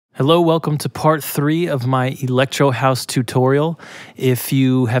Hello, welcome to part 3 of my Electro House tutorial. If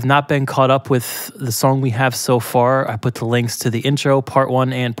you have not been caught up with the song we have so far, I put the links to the intro, part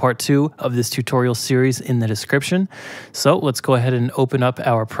 1 and part 2 of this tutorial series in the description. So let's go ahead and open up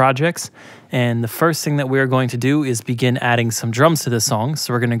our projects. And the first thing that we're going to do is begin adding some drums to the song.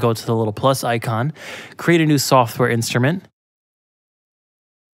 So we're going to go to the little plus icon, create a new software instrument,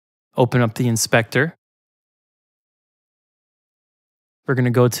 open up the inspector. We're going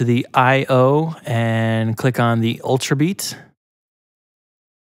to go to the I/O and click on the Ultra Beat.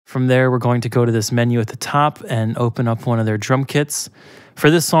 From there, we're going to go to this menu at the top and open up one of their drum kits. For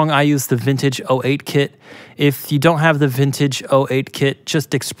this song, I use the Vintage 08 kit. If you don't have the Vintage 08 kit,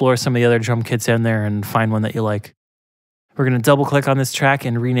 just explore some of the other drum kits in there and find one that you like. We're going to double click on this track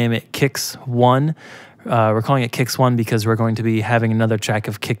and rename it Kicks 1. We're calling it Kicks 1 because we're going to be having another track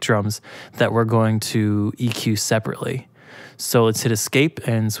of kick drums that we're going to EQ separately. So let's hit escape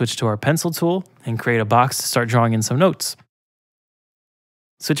and switch to our pencil tool and create a box to start drawing in some notes.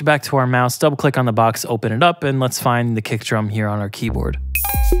 Switch back to our mouse, double click on the box, open it up, and let's find the kick drum here on our keyboard.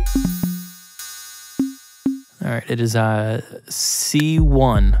 All right, it is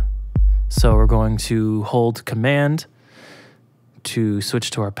C1. So we're going to hold Command to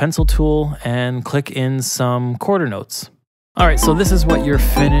switch to our pencil tool and click in some quarter notes. All right, so this is what your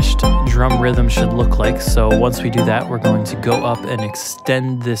finished drum rhythm should look like. So once we do that, we're going to go up and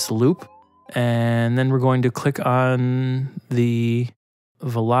extend this loop. And then we're going to click on the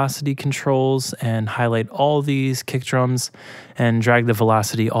velocity controls and highlight all these kick drums and drag the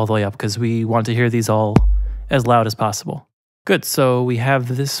velocity all the way up because we want to hear these all as loud as possible. Good, so we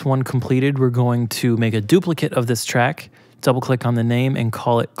have this one completed. We're going to make a duplicate of this track, double click on the name and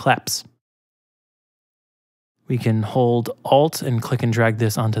call it Claps. We can hold Alt and click and drag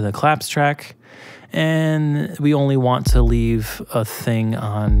this onto the claps track. And we only want to leave a thing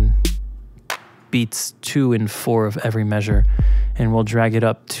on beats 2 and 4 of every measure. And we'll drag it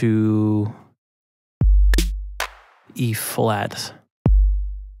up to E flat.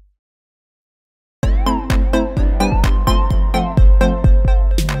 And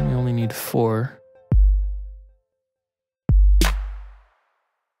we only need 4.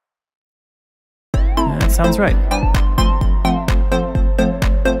 Sounds right.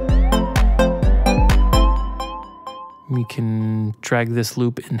 We can drag this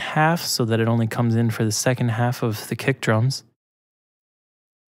loop in half so that it only comes in for the second half of the kick drums.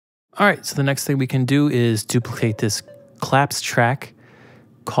 All right, so the next thing we can do is duplicate this claps track,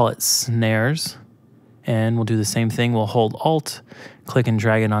 call it snares, and we'll do the same thing. We'll hold Alt, click and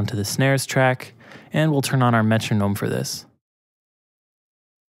drag it onto the snares track, and we'll turn on our metronome for this.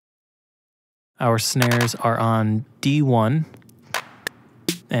 Our snares are on D1,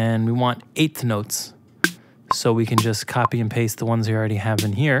 and we want 8th notes. So we can just copy and paste the ones we already have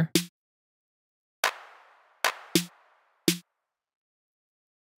in here.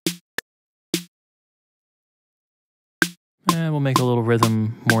 And we'll make a little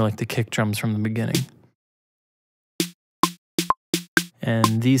rhythm more like the kick drums from the beginning.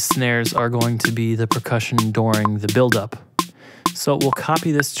 And these snares are going to be the percussion during the build-up. So we'll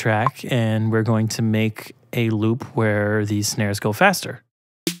copy this track and we're going to make a loop where these snares go faster.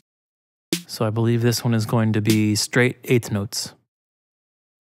 So I believe this one is going to be straight 8th notes.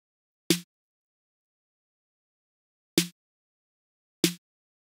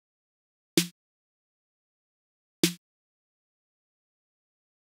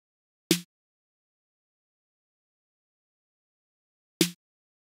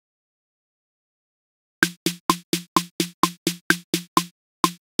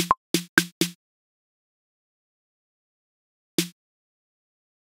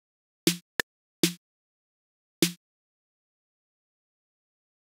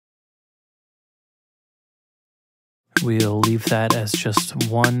 We'll leave that as just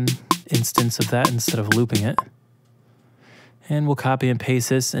one instance of that instead of looping it. And we'll copy and paste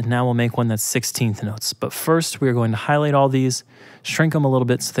this, and now we'll make one that's 16th notes. But first, we're going to highlight all these, shrink them a little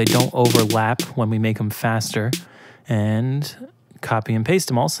bit so they don't overlap when we make them faster, and copy and paste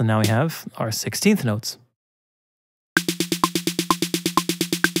them all. So now we have our 16th notes.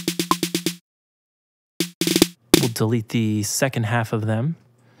 We'll delete the second half of them.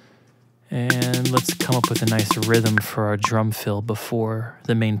 And let's come up with a nice rhythm for our drum fill before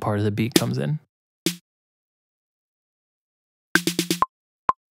the main part of the beat comes in.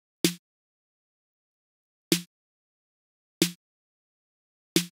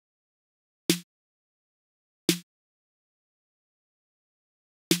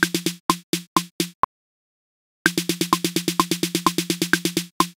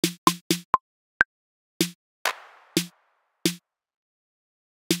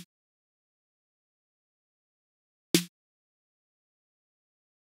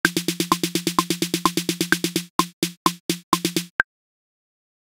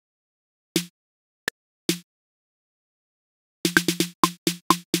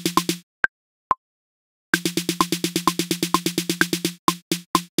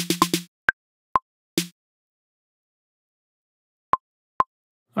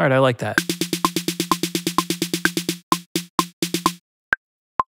 All right, I like that.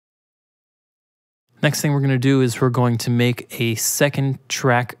 Next thing we're going to do is we're going to make a second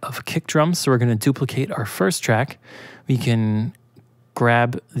track of kick drums. So we're going to duplicate our first track. We can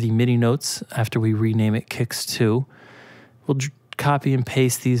grab the MIDI notes after we rename it Kicks 2. We'll copy and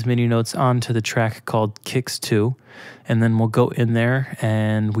paste these MIDI notes onto the track called Kicks 2, and then we'll go in there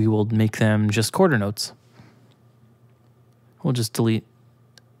and we will make them just quarter notes. We'll just delete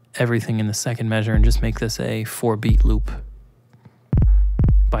everything in the second measure and just make this a 4-beat loop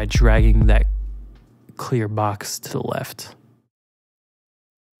by dragging that clear box to the left.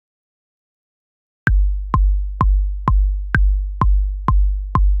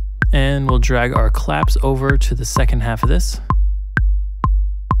 And we'll drag our claps over to the second half of this.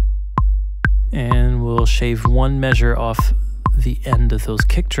 And we'll shave one measure off the end of those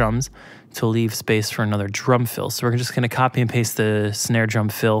kick drums to leave space for another drum fill. So we're just going to copy and paste the snare drum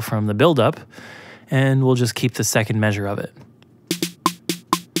fill from the build-up, and we'll just keep the second measure of it.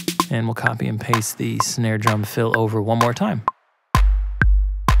 And we'll copy and paste the snare drum fill over one more time.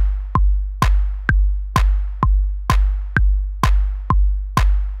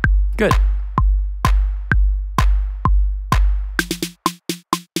 Good.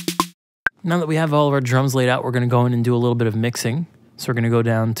 Now that we have all of our drums laid out, we're going to go in and do a little bit of mixing. So we're going to go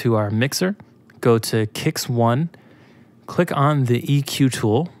down to our mixer, go to Kicks 1, click on the EQ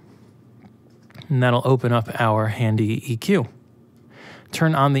tool, and that'll open up our handy EQ.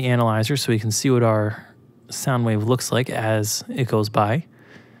 Turn on the analyzer so we can see what our sound wave looks like as it goes by.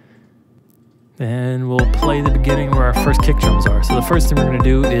 Then we'll play the beginning where our first kick drums are. So the first thing we're going to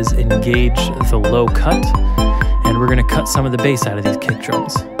do is engage the low cut, and we're going to cut some of the bass out of these kick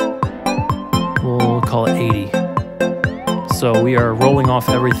drums. We'll call it 80. So we are rolling off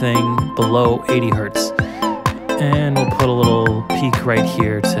everything below 80 hertz. And we'll put a little peak right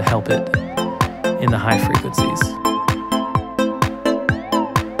here to help it in the high frequencies.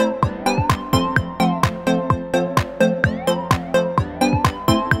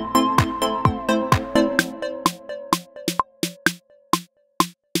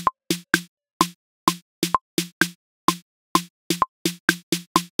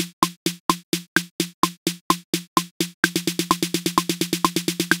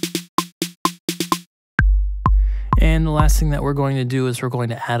 And the last thing that we're going to do is we're going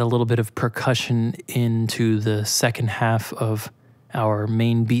to add a little bit of percussion into the second half of our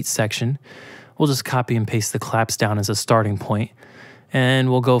main beat section. We'll just copy and paste the claps down as a starting point,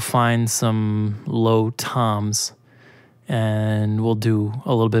 and we'll go find some low toms, and we'll do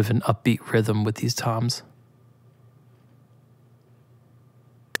a little bit of an upbeat rhythm with these toms.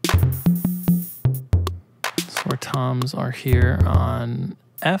 So our toms are here on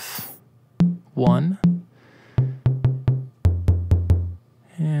F1.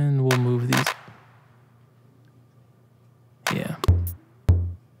 And we'll move these. Yeah.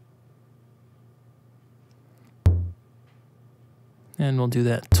 And we'll do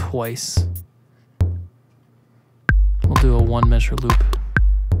that twice. We'll do a 1-measure loop.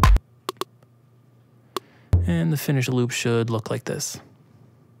 And the finished loop should look like this.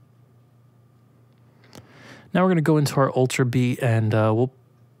 Now we're going to go into our Ultra Beat, and I'm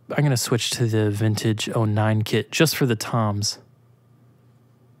going to switch to the vintage 09 kit just for the toms.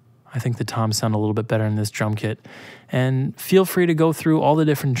 I think the toms sound a little bit better in this drum kit. And feel free to go through all the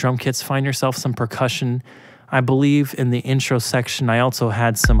different drum kits, find yourself some percussion. I believe in the intro section, I also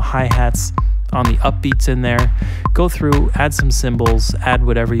had some hi-hats on the upbeats in there. Go through, add some cymbals, add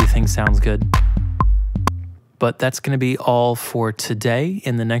whatever you think sounds good. But that's going to be all for today.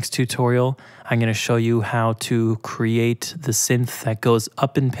 In the next tutorial, I'm going to show you how to create the synth that goes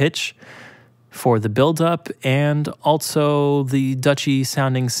up in pitch for the build-up, and also the Dutchy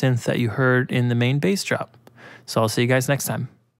sounding synth that you heard in the main bass drop. So I'll see you guys next time.